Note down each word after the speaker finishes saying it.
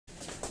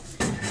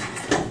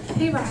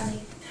Hey Riley,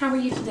 how are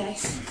you today?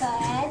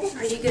 Good.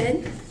 Are you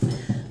good?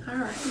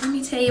 Alright, let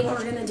me tell you what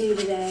we're going to do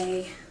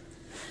today.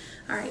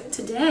 Alright,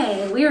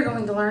 today we are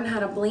going to learn how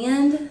to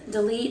blend,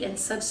 delete, and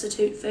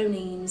substitute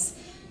phonemes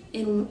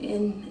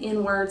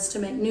in words to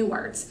make new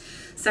words.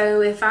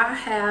 So if I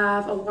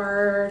have a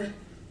word,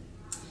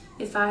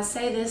 if I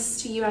say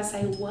this to you, I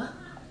say wa,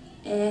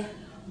 e,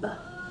 b.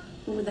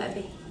 What would that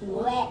be?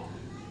 Wet.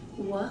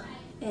 Wa,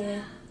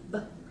 e, b.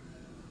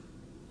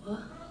 Wa,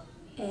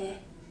 e,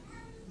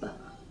 b.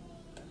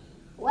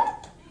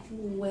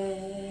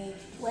 Web.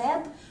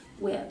 Web.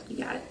 Web, you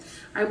got it.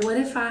 All right, what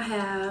if I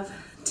have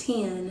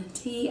 10,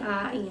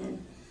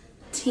 T-I-N,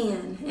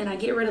 10, and I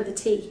get rid of the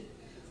T?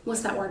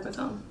 What's that word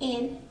become?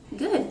 In.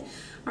 Good.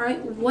 All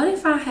right, what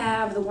if I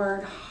have the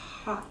word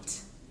hot,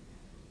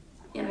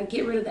 and I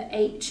get rid of the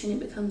H and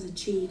it becomes a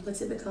G?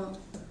 What's it become?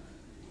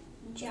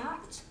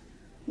 Jot.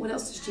 What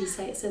else does G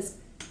say? It says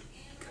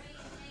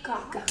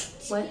Got.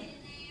 what?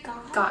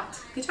 Got.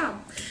 Got. Good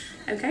job.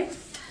 Okay.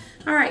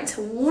 All right,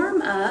 to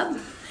warm up,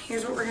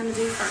 here's what we're going to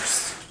do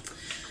first.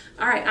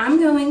 All right, I'm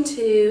going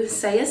to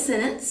say a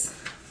sentence,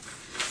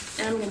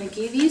 and I'm going to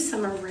give you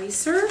some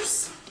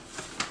erasers.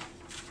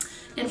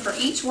 And for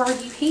each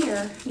word you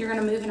hear, you're going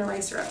to move an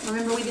eraser up.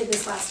 Remember, we did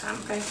this last time,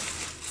 okay?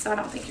 So I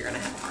don't think you're going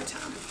to have a hard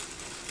time.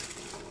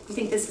 You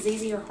think this is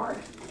easy or hard?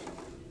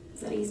 Is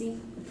that easy?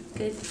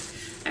 Good.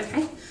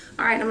 Okay.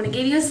 All right, I'm going to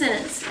give you a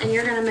sentence, and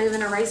you're going to move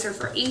an eraser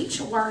for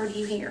each word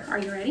you hear. Are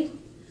you ready?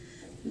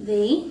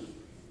 The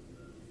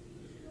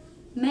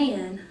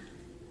man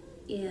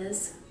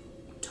is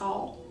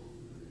tall.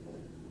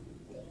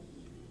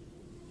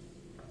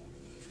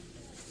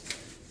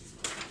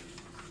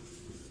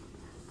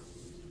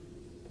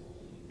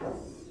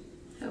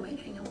 Oh wait,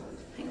 hang on,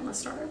 let's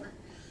start over.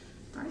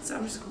 All right, so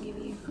I'm just gonna give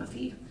you a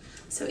few.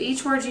 So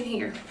each word you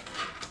hear,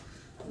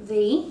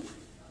 the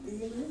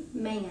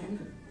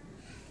man.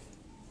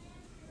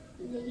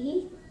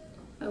 The.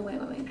 Oh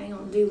wait, hang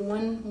on, do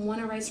one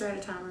eraser at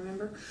a time,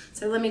 remember?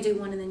 So let me do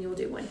one and then you'll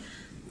do one.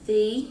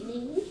 The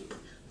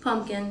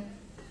pumpkin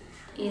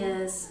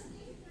is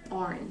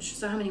orange.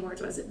 So how many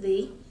words was it?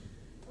 The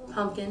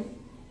pumpkin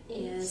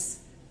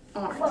is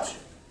orange.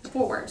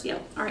 4 words, yeah.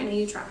 All right, now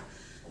you try.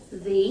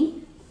 The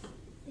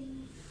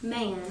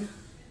man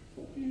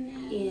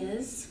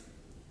is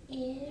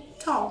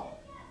tall.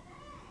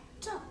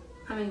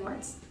 How many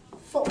words?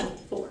 4.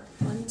 4.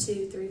 1,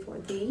 2, 3, 4.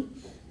 The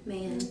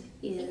man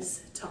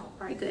is tall.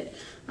 All right, good.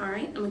 All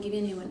right, I'm going to give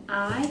you a new one.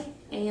 I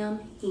am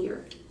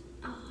here.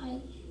 I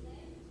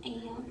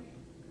am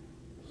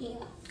here.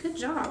 Good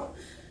job.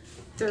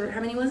 How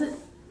many was it?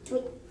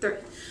 3. 3.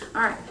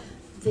 All right.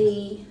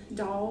 The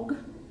dog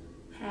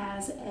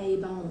has a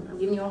bone. I'm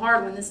giving you a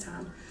hard one this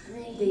time.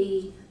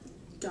 The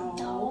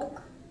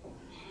dog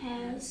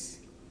has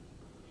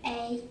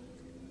a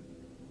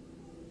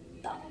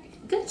bone.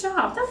 Good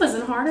job. That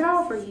wasn't hard at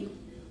all for you.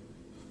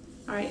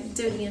 All right,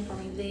 do it again for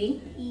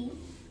me. The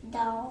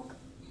dog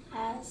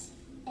has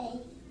a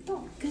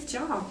bone. Good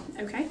job.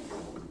 Okay.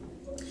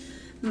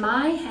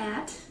 My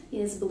hat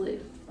is blue.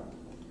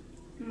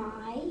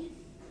 My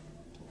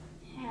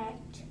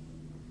hat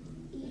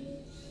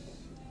is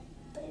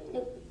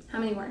blue. How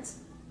many words?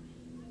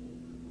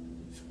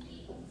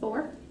 4.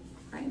 All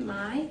right,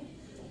 my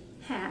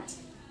hat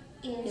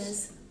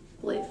is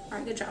blue. All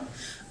right, good job.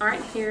 All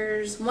right,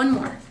 here's one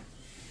more.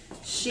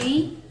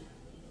 She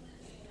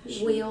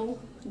will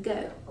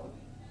go.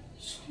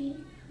 She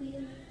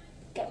will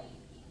go.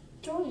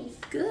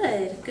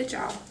 3. Good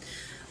job.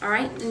 All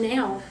right,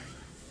 now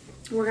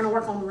we're going to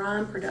work on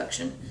rhyme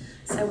production.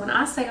 So when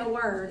I say a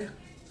word,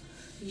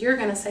 you're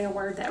going to say a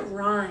word that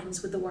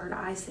rhymes with the word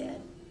I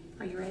said.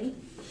 Are you ready?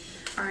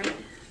 All right,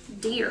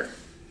 deer.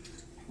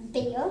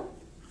 Deer.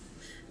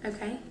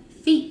 Okay,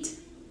 feet.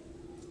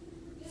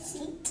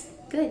 Feet.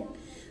 Good.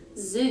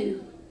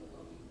 Zoo.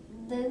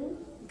 Boo.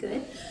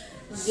 Good.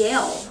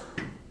 Yell.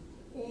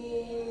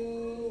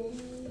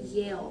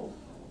 Yell.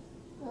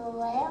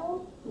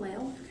 Well.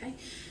 Okay.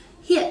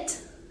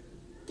 Hit.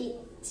 Bit.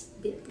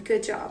 Bit.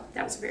 Good job.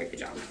 That was a very good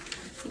job.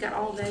 You got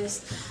all of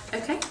those.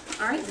 Okay.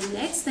 All right. The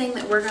next thing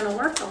that we're going to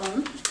work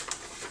on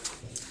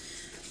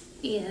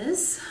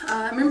is,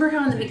 remember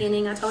how in the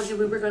beginning I told you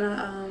we were going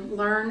to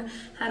learn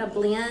how to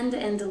blend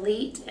and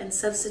delete and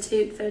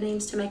substitute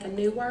phonemes to make a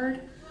new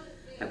word?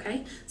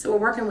 Okay. So we're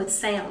working with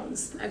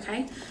sounds.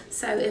 Okay.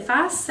 So if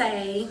I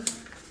say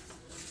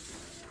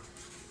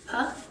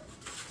puh,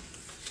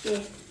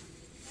 yeah,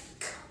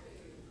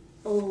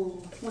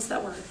 oh, what's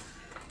that word?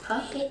 Puh.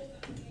 Hit.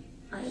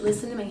 All right,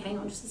 listen to me. Hang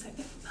on just a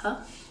second. Puh,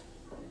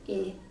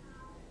 k,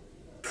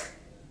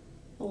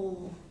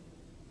 oh,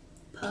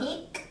 puh.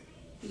 Pick.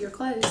 You're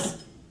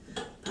close.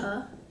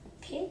 Puh,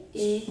 Pitch.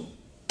 k,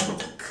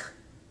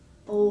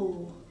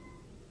 oh,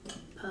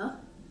 puh,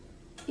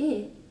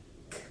 k,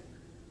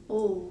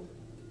 oh.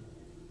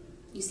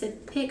 You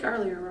said pick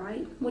earlier,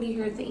 right? What do you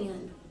hear at the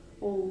end?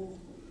 Oh,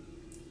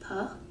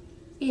 puh,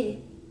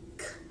 k,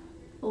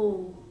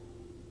 oh,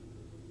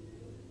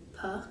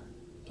 puh,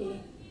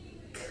 k,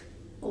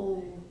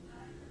 oh.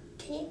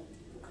 Pick.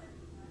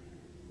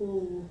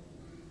 Oh.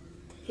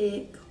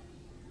 Pick.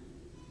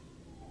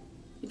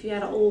 If you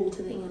add an ool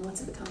to the end,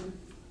 what's it become?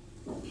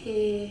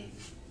 Pick.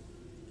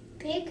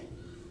 Pig.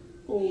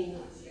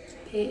 Ool.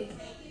 Pick.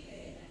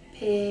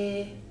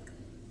 Pick.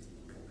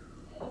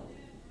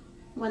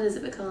 What does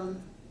it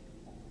become?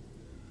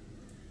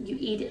 You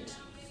eat it.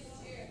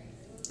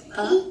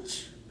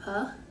 Peach.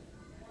 Pa.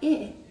 I.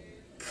 K.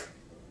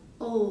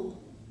 Ool.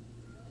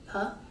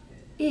 Pa.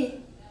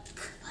 I.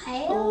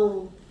 Pail.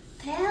 Ool.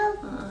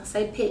 Pail.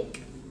 Say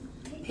pick.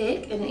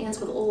 Pick, and it ends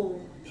with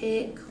ool.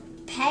 Pick.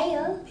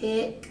 Pail.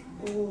 Pick.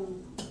 Ool.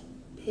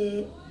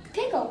 Pick.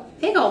 Pickle.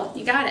 Pickle.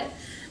 You got it.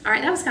 All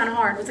right, that was kind of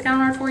hard. Was it kind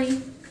of hard for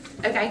you?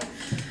 Okay.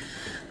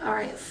 All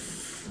right.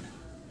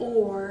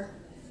 Fork.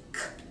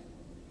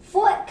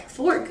 Fork.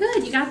 Fork.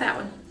 Good. You got that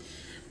one.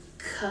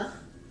 K.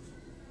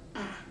 A.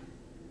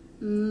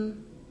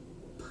 M.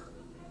 P.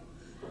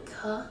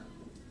 K.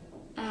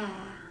 A.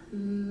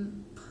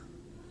 M.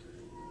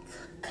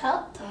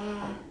 Cup.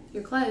 A.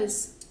 You're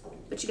close,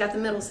 but you got the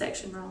middle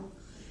section wrong.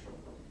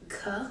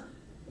 K.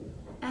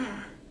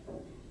 A.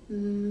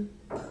 M.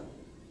 P.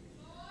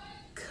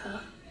 K.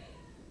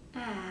 A.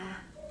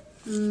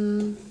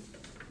 M.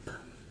 P.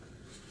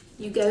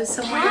 You go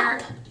somewhere.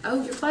 Cap.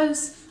 Oh, you're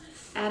close.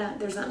 Add a.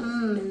 There's a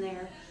in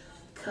there.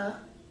 K.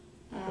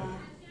 A.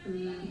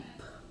 M.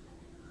 P.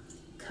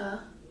 K. A.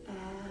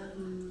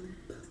 M.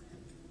 P.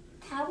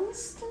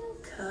 Hamster.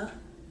 K.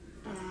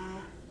 A.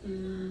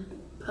 M.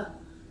 P.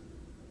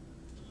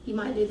 You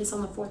might do this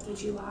on the 4th of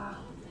July.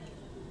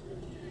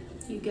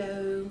 You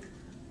go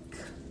K.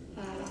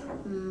 A.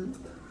 M. P.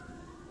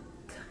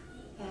 K.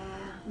 A.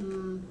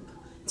 M. P.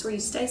 It's where you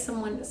stay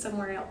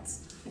somewhere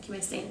else. Like you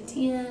may stay in a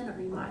tent, or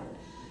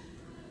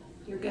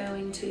you're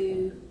going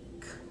to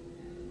K.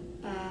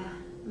 A.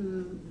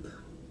 M. P.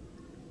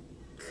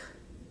 K.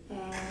 A.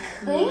 M.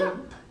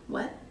 Clamp.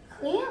 What?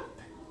 Clamp.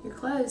 You're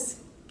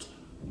close.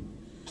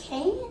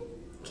 Can.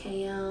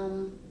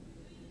 Cam.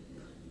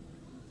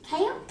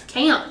 Camp.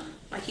 Camp.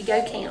 Like you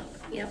go camp.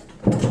 Yep.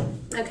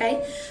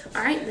 Okay.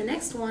 All right. The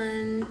next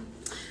one.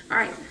 All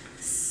right.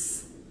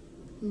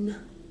 N.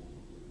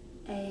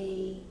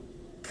 A.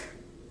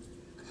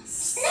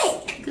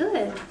 Snake.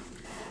 Good.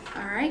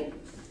 All right.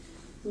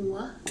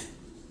 W.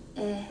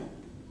 E.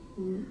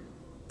 N.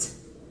 T.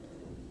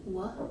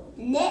 W.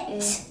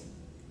 Net.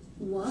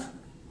 W.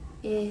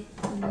 E.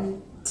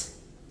 N. T.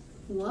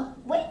 W.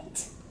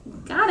 Wet.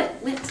 Got it.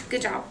 Went.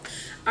 Good job.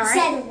 All right.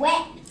 Said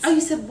wet. Oh,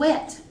 you said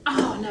wet.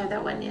 Oh, no,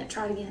 that wasn't it.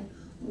 Try it again.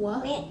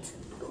 What? Wet.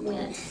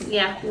 Went.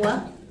 Yeah.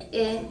 What?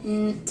 It.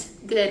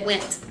 Good.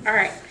 Went. All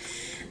right.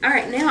 All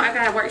right. Now I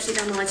got a worksheet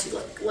I'm going to let you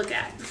look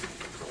at.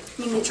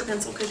 You can get your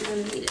pencil because you're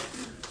going to need it.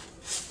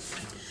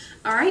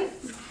 All right.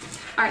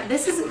 All right.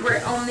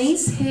 We're on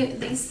these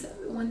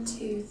 1,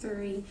 2,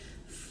 3,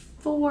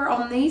 4.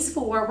 On these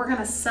 4, we're going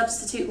to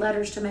substitute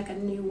letters to make a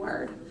new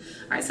word.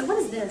 All right. So what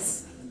is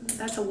this?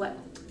 That's a what?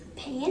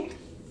 Pan.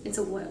 It's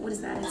a what? What is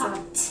that? Pot.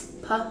 It's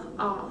a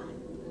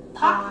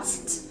Pot.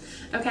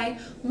 Okay.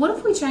 What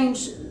if we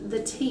change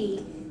the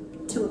T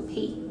to a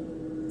P?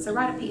 So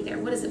write a P there.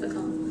 What does it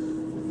become?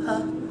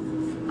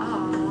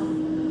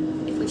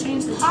 If we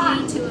change the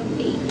Pot. T to a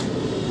P,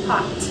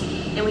 pot,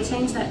 and we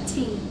change that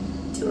T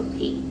to a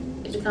P,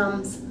 it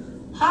becomes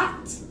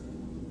Hot.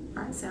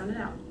 all right. Sound it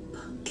out.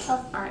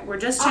 Puff. All right. We're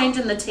just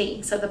changing the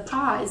T, so the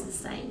pa is the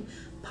same.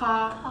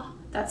 Pa.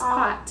 That's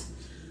pot,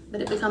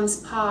 but it becomes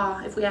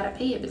pa. If we add a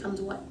P, it becomes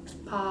what?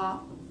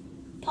 Pa.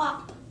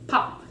 Pop.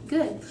 Pop.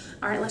 Good.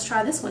 All right, let's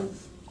try this one.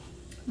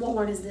 What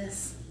word is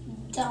this?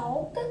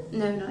 Dog.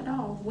 No, not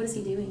dog. What is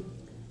he doing?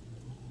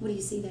 What do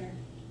you see there?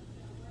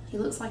 He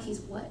looks like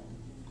he's what?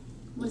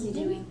 What is he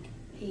doing?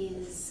 He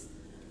is...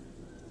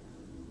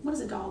 What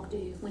does a dog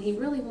do? When he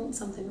really wants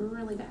something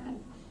really bad,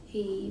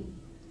 he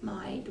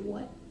might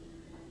what?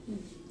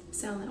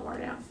 Sound that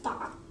word out.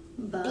 Ba.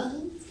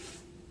 Ba.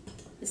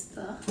 It's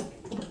the.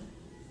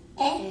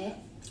 E.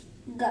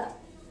 G.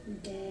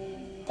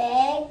 Beg.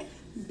 Beg.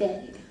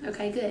 Beg.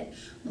 Okay, good.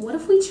 What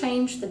if we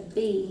change the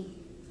B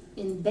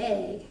in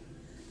beg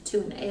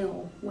to an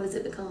L? What does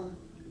it become?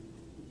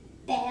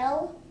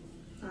 Bell.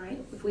 All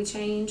right. If we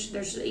change,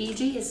 there's the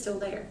EG is still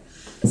there.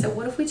 So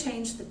what if we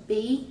change the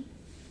B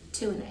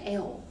to an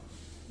L?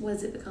 What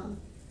does it become?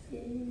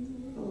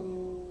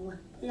 Oh,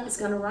 it's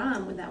going to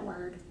rhyme with that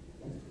word.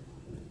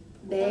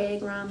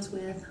 Beg rhymes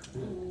with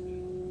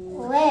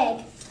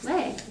Leg.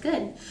 leg.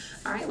 Good.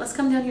 All right. Let's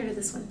come down here to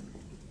this one.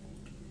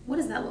 What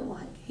does that look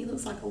like? He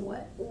looks like a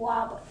what?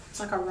 Robber. It's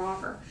like a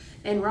robber.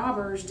 And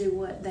robbers do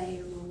what?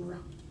 They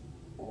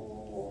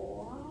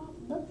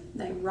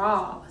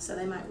rob. So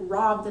they might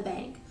rob the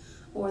bank,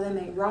 or they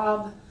may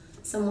rob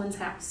someone's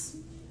house.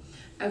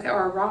 Okay,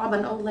 or rob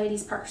an old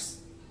lady's purse.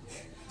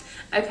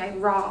 Okay,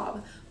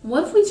 rob.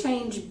 What if we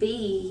change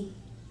B?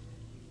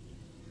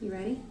 You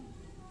ready?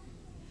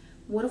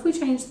 What if we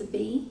change the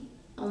B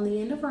on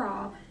the end of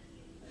rob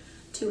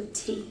to a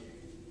T?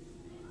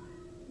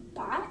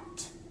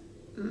 Bot.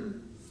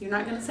 You're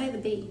not going to say the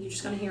B. You're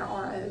just going to hear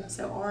R-O.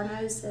 So R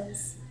and O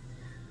says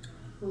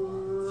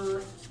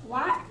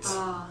What?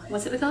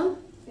 what's it become?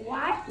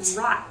 What?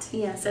 Rot.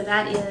 Yeah, so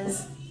that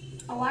is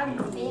A rotten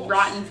fish.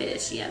 Rotten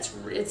fish. Yeah,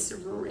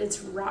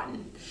 it's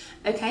rotten.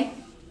 Okay.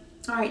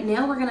 All right.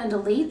 Now we're gonna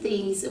delete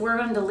these. We're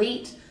gonna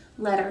delete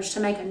letters to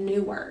make a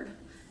new word.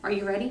 Are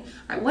you ready?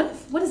 All right.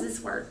 What is this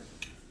word?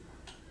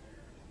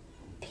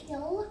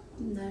 Pill.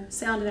 No.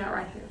 Sound it out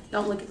right here.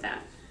 Don't look at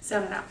that.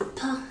 Sound it out.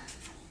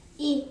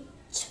 It.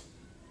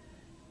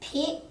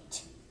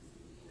 Pit.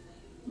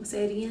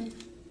 Say it again.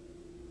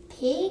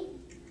 Pig.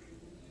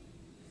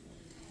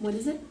 What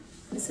is it?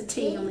 It's a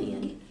T on the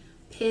end.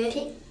 Pit.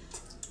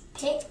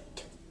 Pit.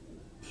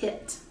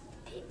 Pit.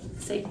 Pit.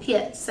 Say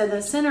pit. So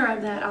the center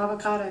of that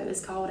avocado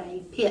is called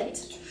a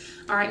pit.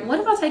 All right, what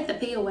if I take the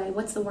P away?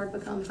 What's the word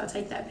become if I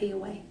take that P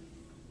away?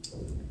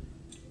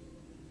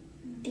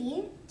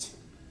 Bit.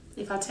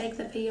 If I take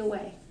the P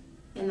away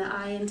and the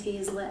INT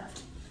is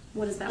left,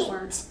 what is that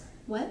word?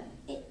 What?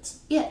 It.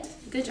 It.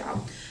 Good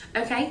job.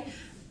 Okay.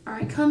 All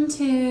right, come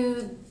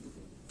to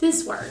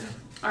this word.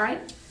 All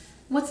right.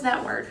 What's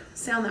that word?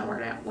 Sound that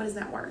word out. What is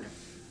that word?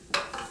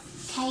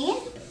 Can.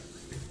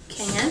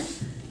 Can.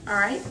 All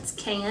right, it's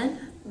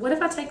can. What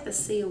if I take the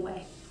C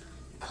away?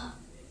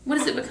 What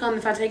does it become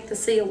if I take the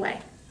C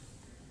away?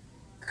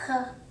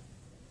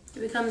 It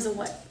becomes a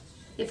what?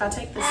 If I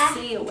take the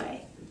C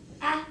away.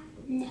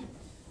 No.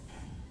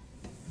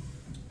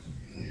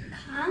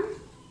 Can.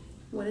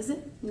 What is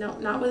it? No,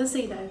 not with a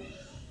C though.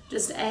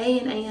 Just A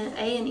and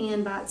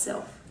N by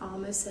itself. I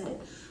almost said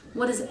it.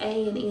 What is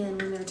A and N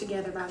when they're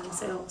together by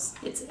themselves?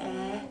 It's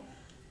a.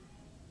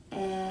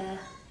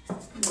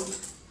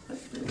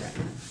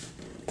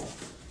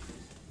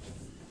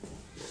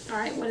 All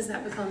right, what does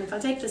that become? If I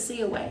take the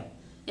C away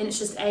and it's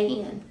just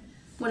A-N,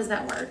 what is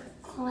that word?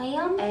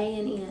 Clam. A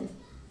and N.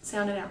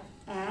 Sound it out.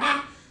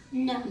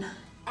 No. No.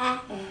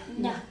 No.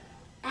 No.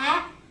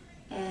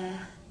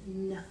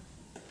 No.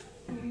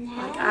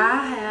 Like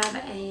I have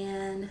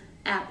an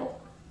apple.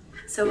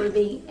 So it would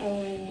be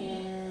an.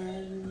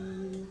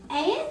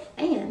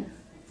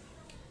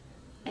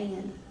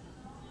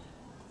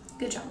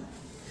 Good job.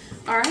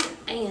 All right,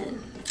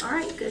 all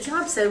right, good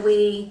job. So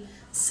we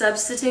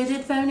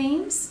substituted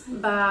phonemes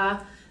by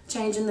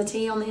changing the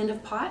T on the end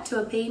of pot to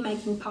a P,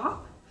 making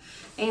pop.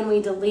 And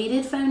we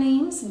deleted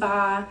phonemes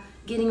by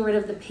getting rid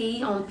of the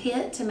P on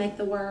pit to make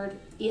the word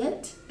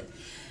it.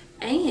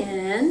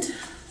 And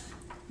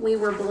we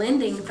were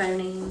blending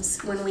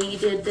phonemes when we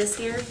did this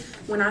here.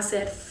 When I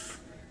said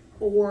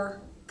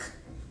fork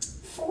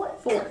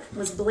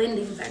was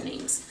blending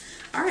phonemes.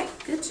 All right,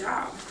 good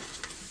job.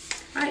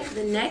 All right,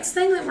 the next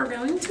thing that we're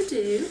going to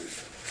do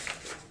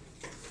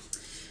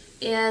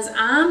is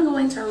I'm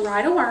going to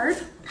write a word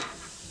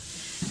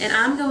and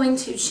I'm going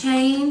to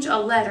change a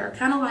letter,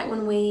 kind of like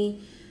when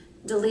we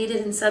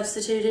deleted and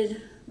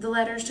substituted the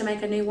letters to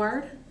make a new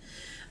word.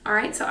 All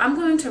right, so I'm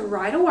going to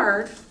write a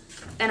word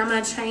and I'm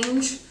going to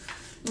change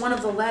one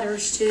of the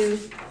letters to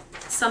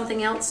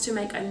something else to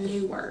make a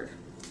new word.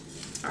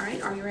 All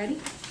right, are you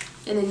ready?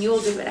 And then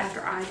you'll do it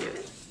after I do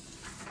it.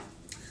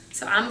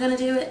 So I'm going to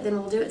do it, then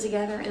we'll do it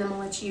together, and then we'll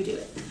let you do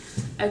it.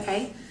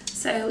 Okay,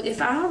 so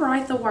if I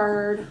write the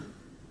word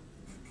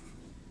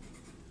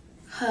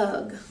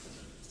hug,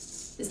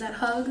 is that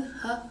hug?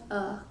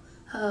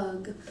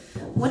 Hug.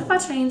 What if I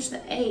change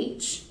the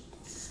H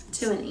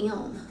to an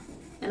M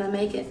and I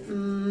make it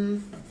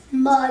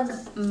Mug.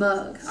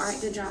 Mug. All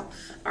right, good job.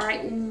 All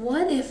right,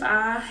 what if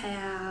I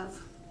have,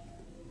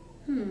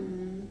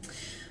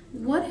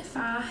 what if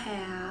I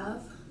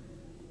have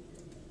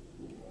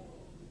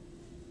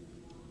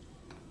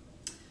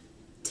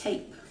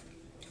tape?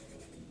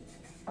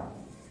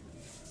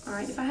 All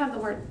right, if I have the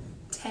word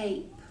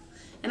tape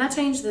and I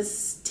change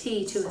this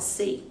T to a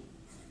C.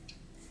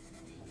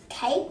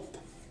 Tape.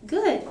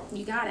 Good,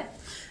 you got it.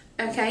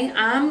 Okay,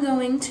 I'm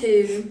going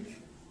to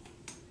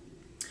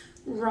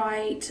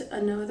write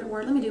another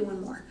word. Let me do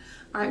one more.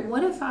 All right,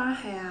 what if I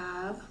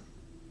have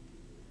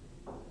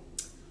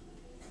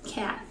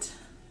cat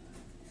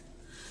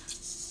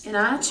and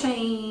I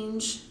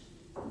change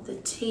the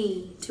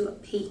T to a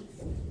P?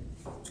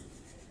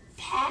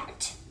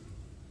 Pat.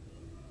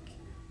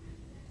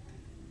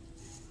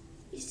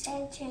 You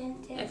said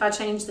change it. If I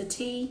change the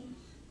T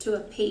to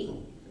a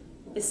P,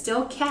 it's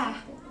still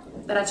cat,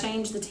 but I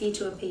change the T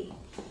to a P.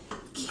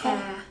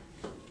 Cap.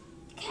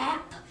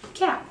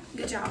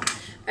 Good job.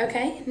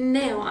 Okay,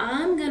 now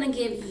I'm going to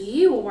give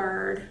you a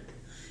word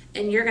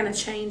and you're going to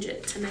change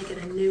it to make it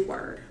a new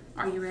word.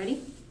 Are you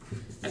ready?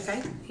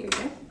 Okay, here you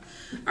go.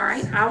 All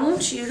right, I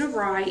want you to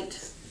write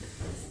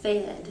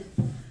fed.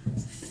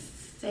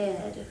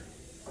 Fed.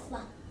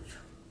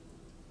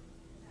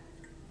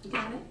 You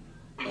got it?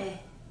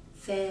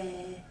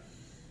 Fed.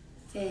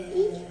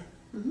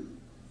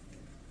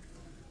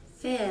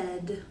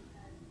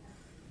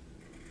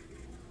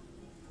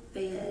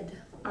 Fed.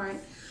 All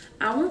right.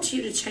 I want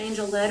you to change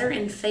a letter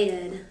in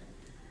fed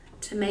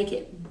to make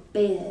it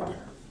bed.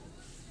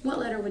 What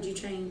letter would you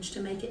change to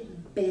make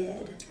it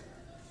bed?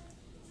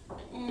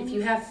 If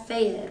you have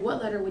fed,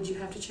 what letter would you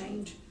have to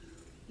change?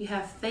 You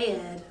have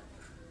fed.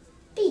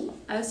 B.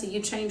 Oh, so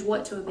you'd change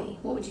what to a B?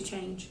 What would you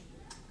change?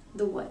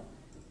 The what?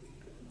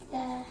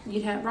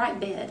 You'd have write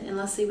bed, and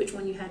let's see which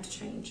one you had to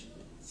change.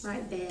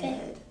 Right,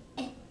 bed.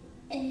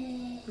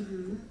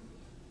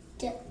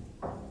 D.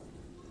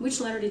 Which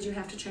letter did you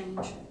have to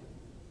change?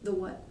 The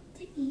what?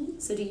 The E.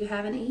 So do you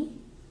have an E?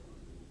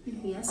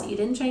 Yes, you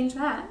didn't change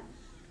that.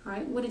 All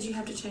right, what did you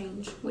have to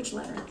change? Which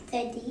letter?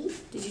 The D.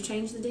 Did you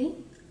change the D?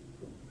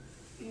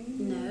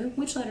 No.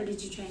 Which letter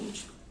did you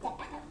change? The F.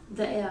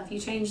 The F. You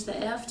changed the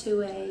F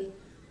to a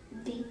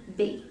B.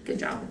 B. Good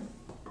job.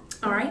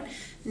 All right,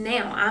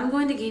 now I'm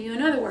going to give you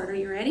another word. Are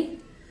you ready?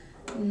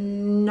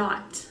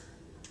 Not.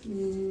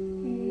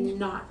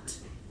 Not.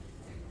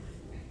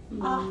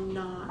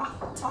 Not.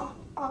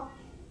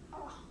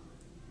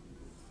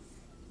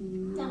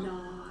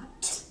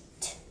 Not.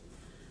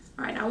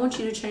 All right, I want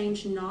you to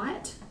change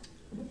not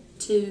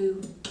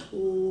to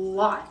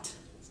lot.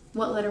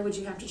 What letter would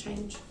you have to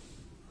change?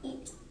 E.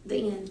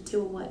 The N to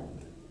a what?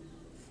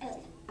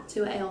 L.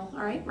 To a L.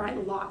 All right,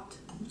 right, lot.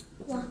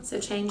 Lot. So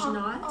change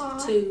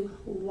not to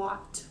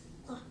lot.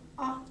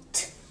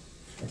 Lot.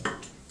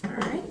 All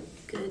right,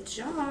 good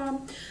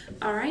job.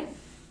 All right,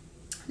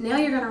 now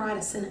you're going to write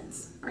a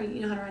sentence. You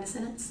know how to write a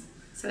sentence?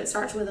 So it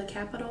starts with a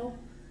capital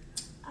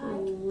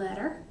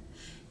letter,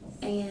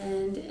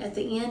 and at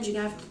the end you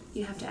have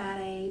to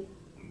add a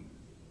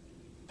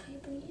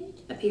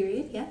Period.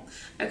 period. Yeah.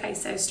 Okay,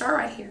 so start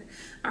right here.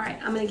 All right,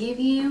 I'm going to give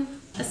you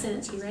a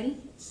sentence. You ready?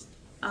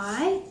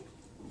 I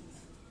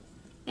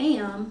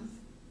am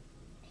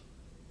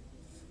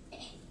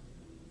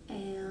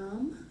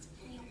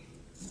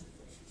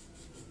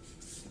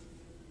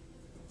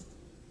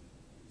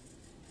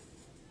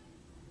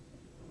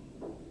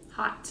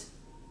hot.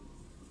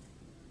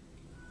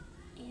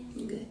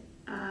 Good.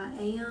 I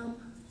am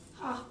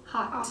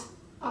hot.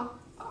 Hot.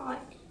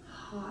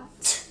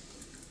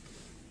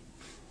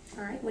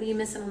 All right, what are you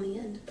missing on the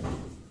end?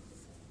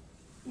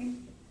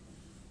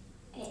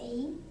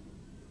 A.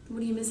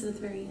 What are you missing at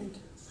the very end?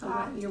 Oh,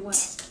 what? Your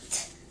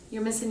what?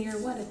 You're missing your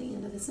what at the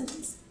end of the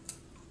sentence?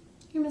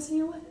 You're missing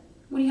your what?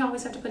 What do you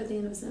always have to put at the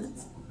end of a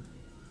sentence?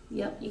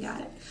 Yep, you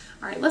got it.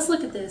 All right, let's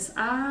look at this.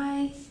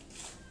 That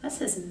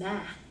says ma.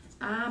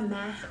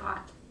 Ma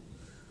hot.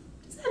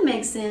 Does that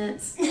make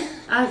sense?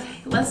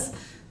 Okay,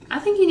 I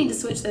think you need to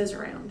switch those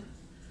around.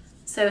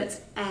 So it's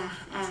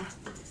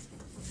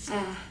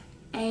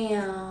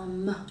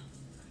am.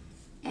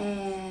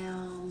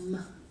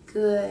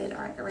 Good.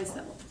 All right, erase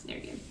that one. There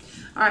you go.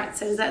 All right,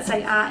 so does that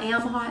say I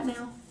am hot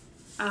now?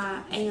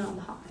 I am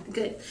hot.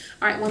 Good.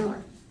 All right, one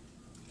more.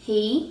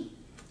 He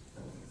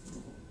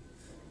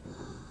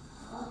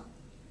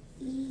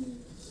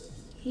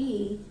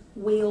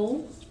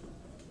will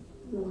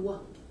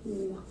what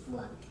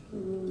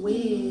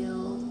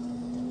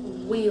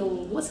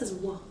says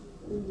what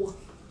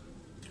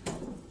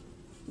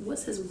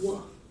says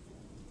will.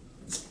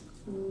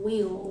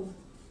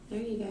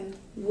 There you go.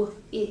 Will.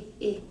 He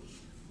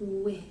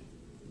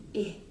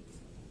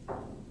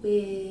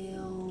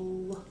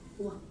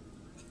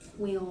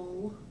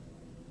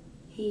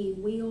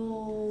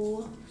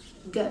will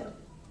go.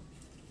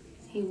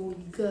 He will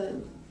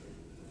go.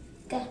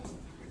 Go.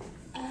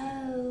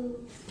 Oh.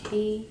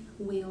 He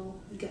will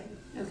go.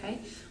 Okay.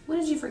 What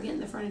did you forget at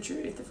the front of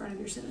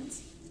your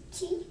sentence?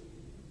 T.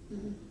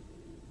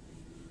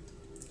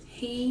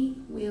 He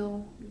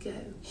will go.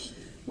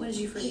 What did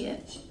you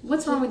forget?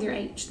 What's wrong with your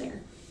H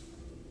there?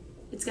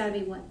 It's got to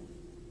be what?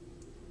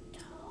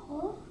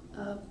 Tall.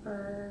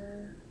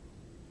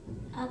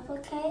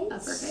 Uppercase.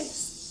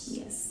 Uppercase.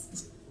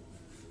 Yes.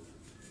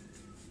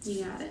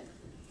 You got it.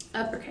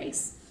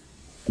 Uppercase.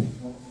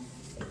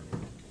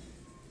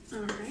 All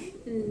right.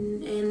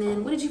 And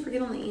then what did you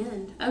forget on the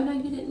end? Oh, no,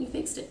 you didn't. You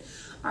fixed it.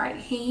 All right.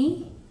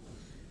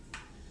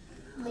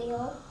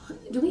 Lil.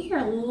 Do we hear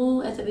a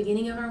lil at the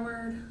beginning of our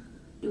word?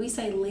 Do we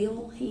say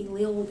lil?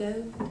 Lil will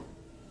go.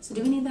 So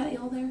do we need that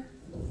L there?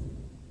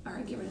 All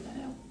right, get rid of that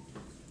L.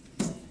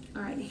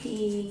 All right,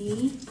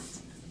 he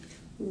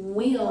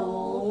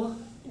will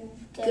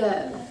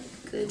go.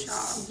 Good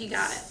job. You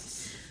got it.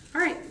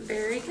 All right,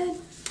 very good.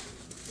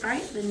 All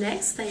right, the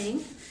next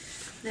thing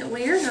that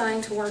we are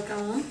going to work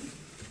on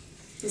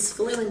is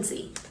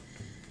fluency.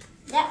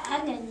 That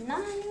I did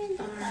not even do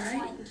that All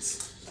right.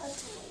 once.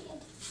 That's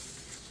weird.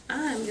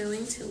 I'm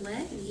going to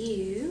let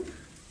you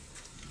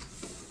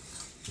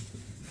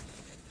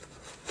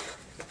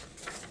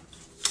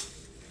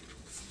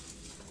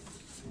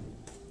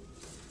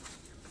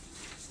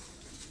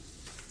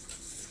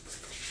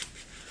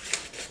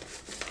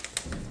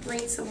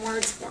read some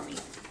words for me.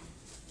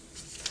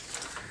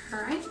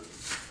 All right.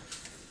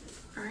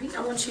 All right,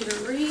 I want you to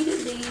read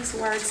these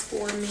words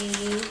for me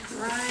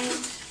right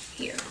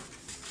here.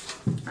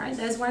 All right,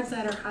 those words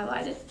that are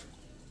highlighted.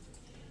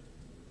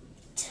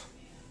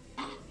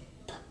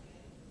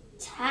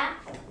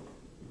 Tap.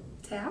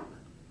 Tap.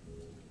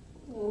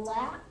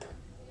 Lap.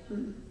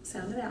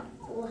 Sound it out.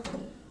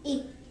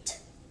 Eat.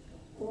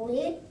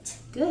 Lit.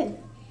 Good.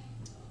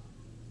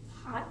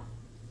 Hot.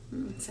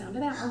 Sound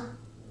it out.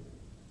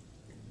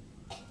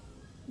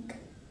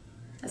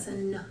 That's a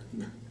n.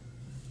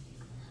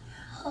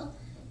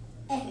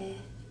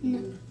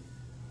 N.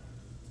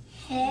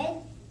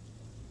 Head.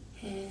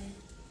 Head.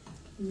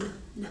 N.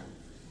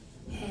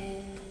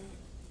 Head.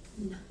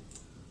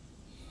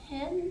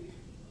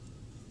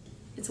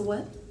 a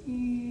what?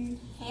 Hen.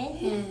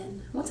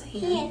 Hen. What's a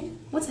hen? Hen.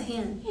 What's a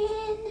hen?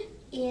 Hen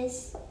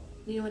is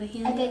Do you know what a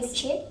hen a baby is?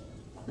 chick.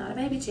 Not a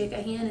baby chick.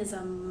 A hen is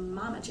a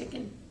mama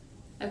chicken.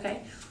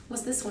 Okay.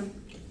 What's this one?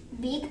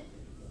 Big.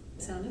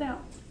 Sound it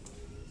out.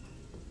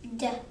 D.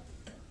 G.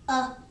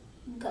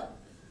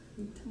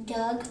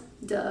 Dug.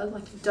 Dug,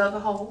 like you dug a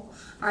hole.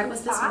 All right,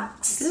 what's this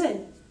Fox.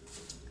 one?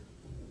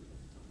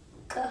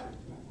 Good.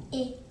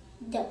 D.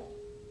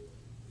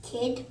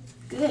 Kid.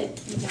 Good.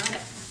 You got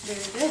it.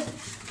 Very good.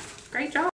 Great job.